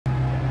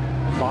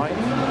5,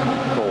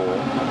 4,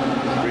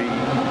 3,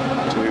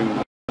 2,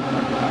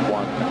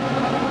 1,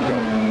 go.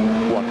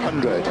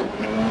 100.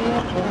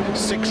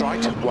 6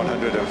 right,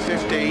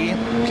 150.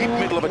 Keep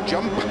middle of a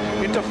jump,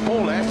 into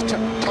 4 left,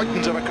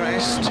 tightens of a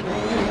crest.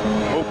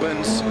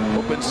 Opens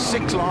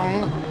 6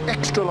 long,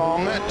 extra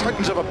long,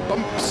 tightens of a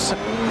bumps,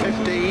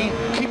 50.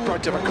 Keep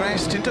right of a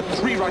crest, into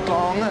 3 right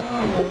long,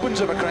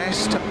 opens of a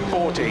crest,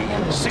 40.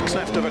 6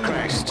 left of a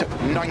crest,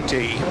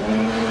 90.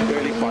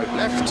 Early 5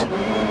 left,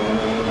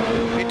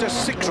 into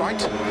 6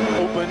 right,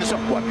 opens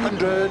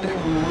 100.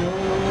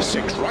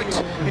 6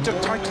 right, into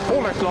tight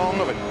 4 left long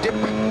of a dip,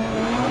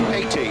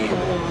 80.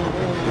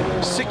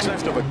 6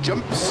 left of a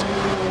jumps,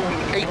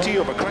 80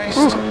 of a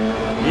crest.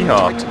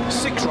 Tight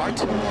 6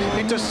 right,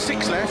 into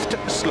 6 left,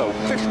 slow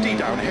 50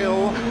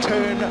 downhill,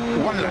 turn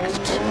 1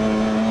 left.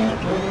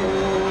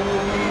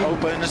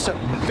 Opens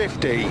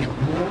 50.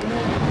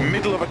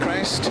 Middle of a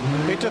crest,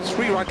 into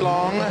 3 right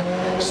long,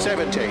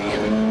 70.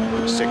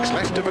 6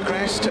 left of a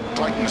crest,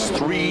 tightens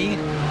 3,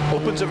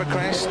 opens of a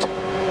crest,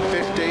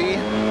 50.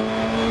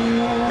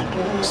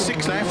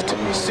 6 left,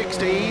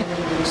 60,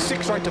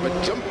 6 right of a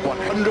jump,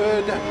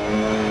 100,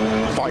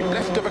 5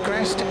 left of a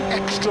crest,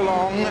 extra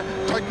long,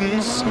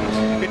 tightens,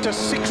 into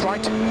 6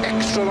 right,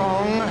 extra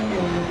long,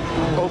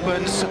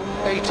 opens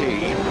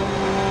 80.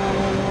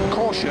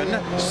 Caution,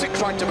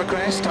 6 right of a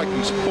crest,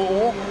 tightens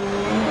 4,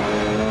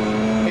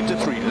 into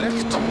 3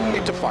 left,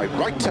 into 5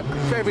 right,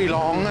 very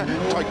long,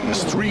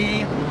 tightens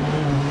 3,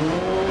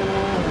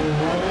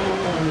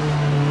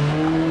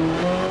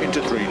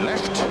 into 3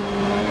 left,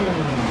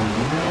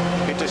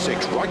 into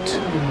 6 right,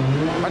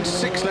 and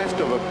 6 left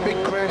of a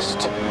big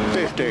crest,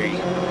 50.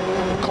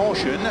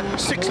 Caution,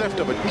 6 left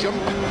of a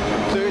jump,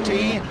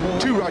 30,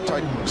 2 right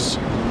tightens.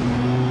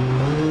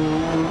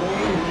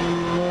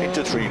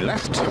 Into 3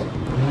 left,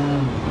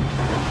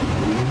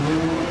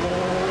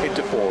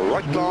 into 4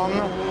 right long,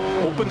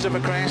 opens of a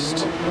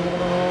crest,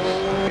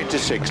 into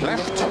 6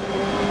 left,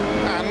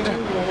 and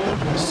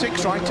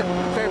 6 right,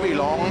 very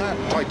long,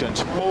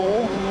 tightens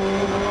 4,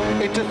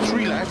 into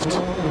 3 left,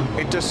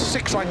 into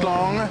 6 right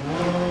long,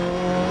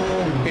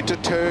 into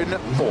turn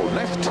 4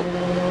 left,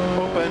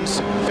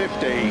 opens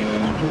 50,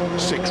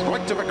 6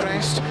 right of a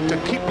crest, to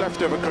keep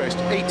left of a crest,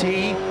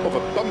 80, over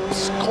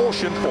bumps,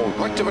 caution 4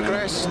 right of a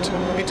crest,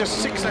 into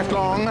 6 left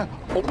long,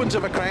 opens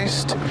of a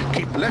crest,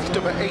 keep left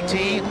over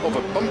 80,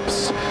 over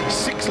bumps,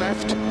 6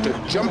 left, to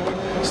jump,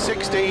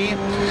 60,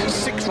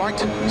 6 right,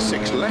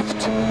 6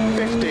 left,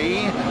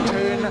 50,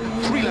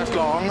 turn 3 left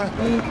long,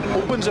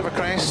 opens of a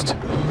crest,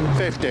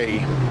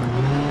 50.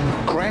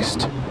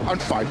 Crest,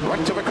 and 5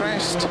 right of a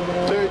crest,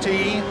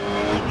 30,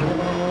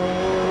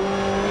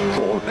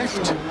 4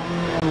 left,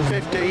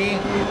 50,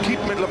 keep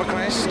middle of a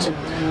crest,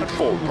 and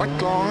 4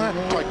 right long,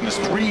 tightens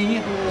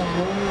 3,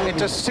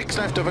 into 6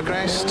 left of a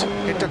crest,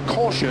 into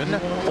caution,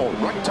 4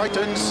 right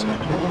tightens,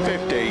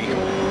 50,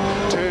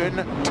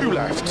 turn 2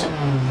 left,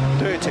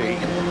 30,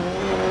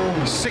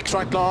 6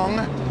 right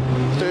long,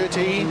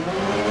 30,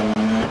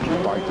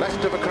 5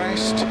 left of a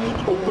crest,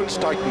 opens,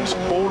 tightens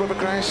 4 of a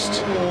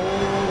crest,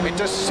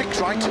 into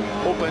 6 right,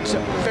 opens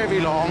very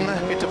long,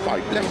 into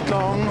 5 left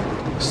long,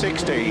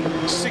 60,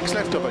 6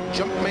 left of a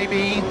jump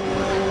maybe,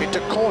 into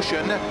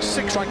caution,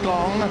 6 right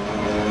long,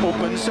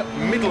 opens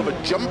middle of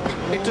a jump,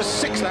 into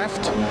 6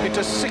 left,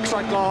 into 6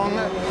 right long,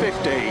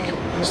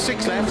 50,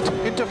 6 left,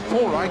 into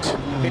 4 right,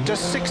 into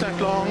 6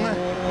 left long,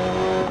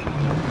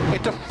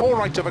 into 4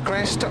 right of a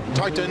crest,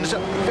 tightens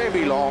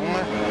very long,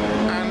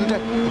 and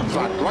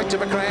flat right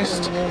of a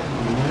crest,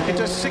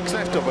 into 6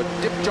 left of a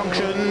dip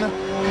junction,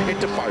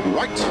 into 5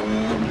 right,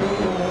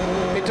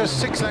 into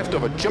 6 left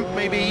of a jump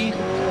maybe,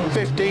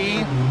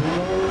 50,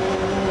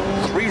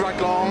 3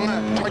 right long,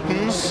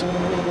 tightens,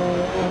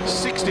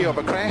 60 of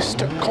a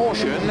crest,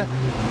 caution,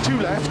 2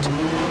 left,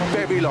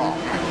 very long,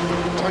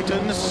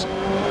 tightens,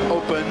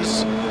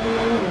 opens,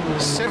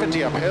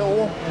 70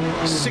 uphill,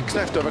 6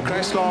 left of a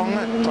crest long,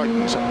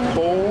 tightens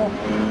 4,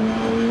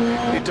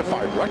 into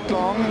 5 right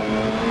long,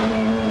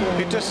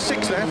 into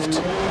 6 left,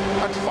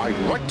 and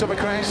 5 right of a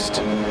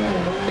crest,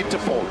 into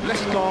 4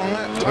 left long,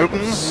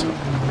 tightens.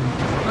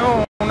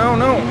 No.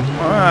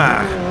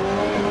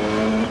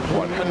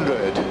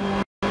 100.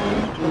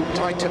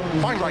 Tight,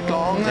 5 right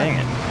long. Dang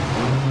it.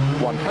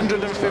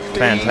 150.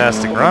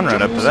 Fantastic run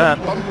right up to that.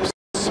 Bumps,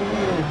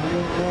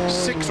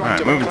 6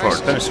 right Alright, moving forward,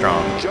 finish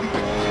strong. Jump,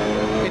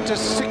 into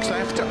 6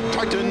 left,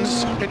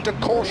 tightens, into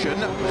caution,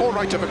 4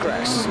 right of a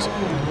crest.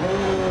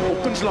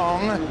 Opens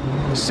long,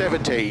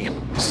 70.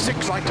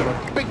 6 right of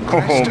a big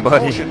crest,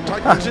 buddy. caution,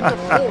 tightens into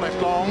 4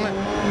 left long,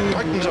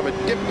 tightens of a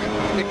dip,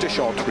 into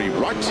short 3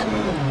 right.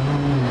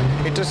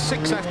 Into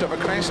 6 left of a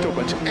crest,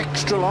 opens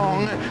extra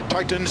long,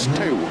 tightens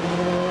 2.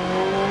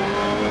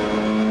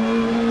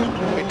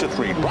 Into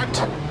 3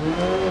 right,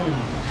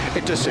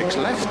 into 6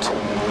 left,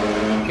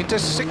 into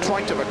 6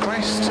 right of a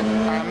crest,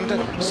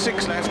 and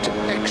 6 left,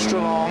 extra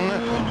long,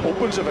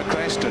 opens of a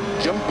crest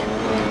and jump,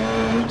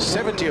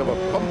 70 of a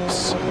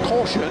bumps,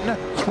 caution,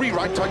 3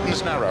 right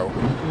tightens narrow,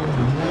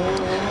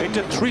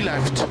 into 3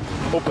 left,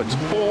 opens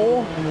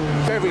 4,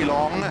 very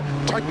long,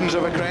 tightens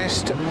over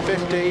crest,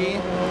 50,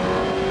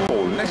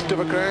 4 left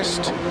over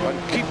crest,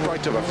 and keep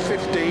right over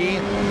 50,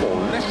 4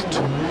 left,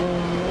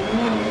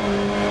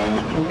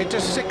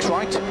 into 6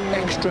 right,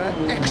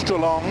 extra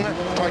long,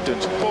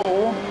 tightens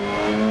 4,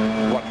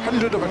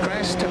 100 over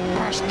crest,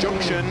 past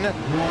junction,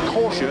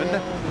 caution,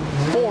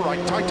 4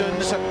 right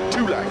tightens,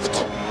 2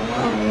 left,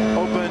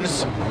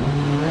 opens,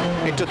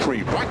 into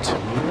 3 right,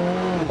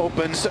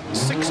 opens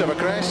 6 over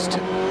crest,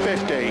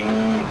 50,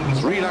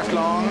 3 left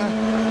long,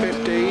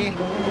 50, 3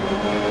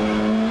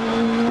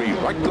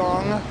 right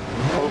long,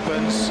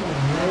 opens,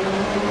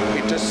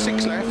 into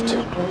 6 left,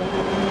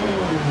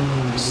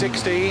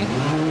 60,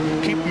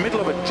 keep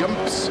middle of it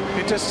jumps,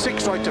 into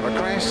 6 right over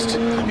crest,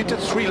 into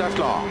 3 left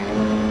long,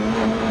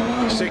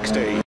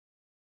 60,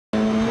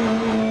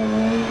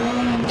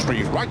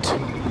 3 right,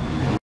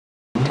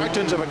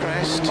 tightens over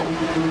crest,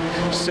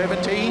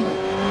 70,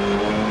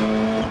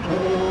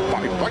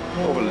 5 right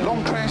over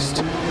long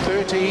crest,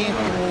 30,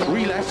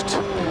 3 left,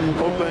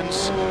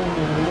 opens,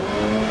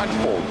 and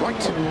 4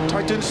 right,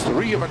 tightens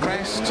 3 over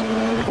crest,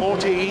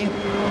 40,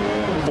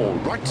 4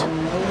 right,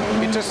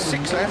 into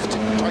 6 left,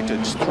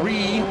 tightens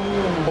 3,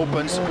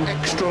 opens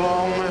extra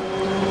long,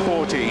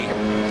 40,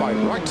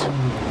 5 right,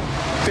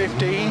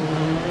 50,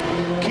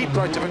 keep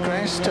right over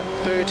crest,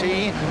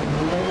 30,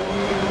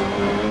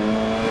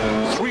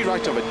 3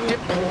 right over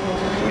dip,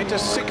 into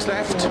 6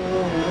 left,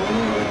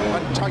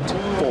 and tight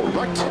 4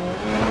 right,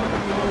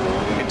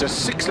 into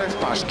 6 left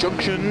past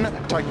junction,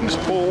 tightens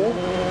 4,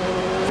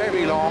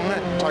 very long,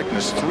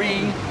 tightens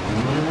 3,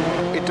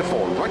 into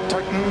 4 right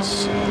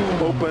tightens,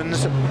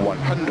 opens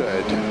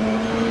 100,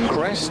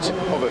 crest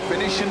over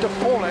finish into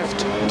 4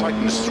 left,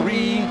 tightens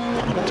 3,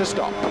 to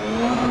stop.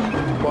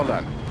 Well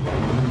done.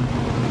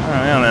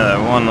 I only had that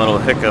one little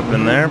hiccup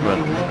in there, but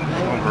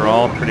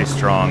overall pretty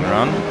strong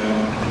run.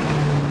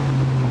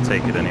 I'll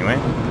take it anyway.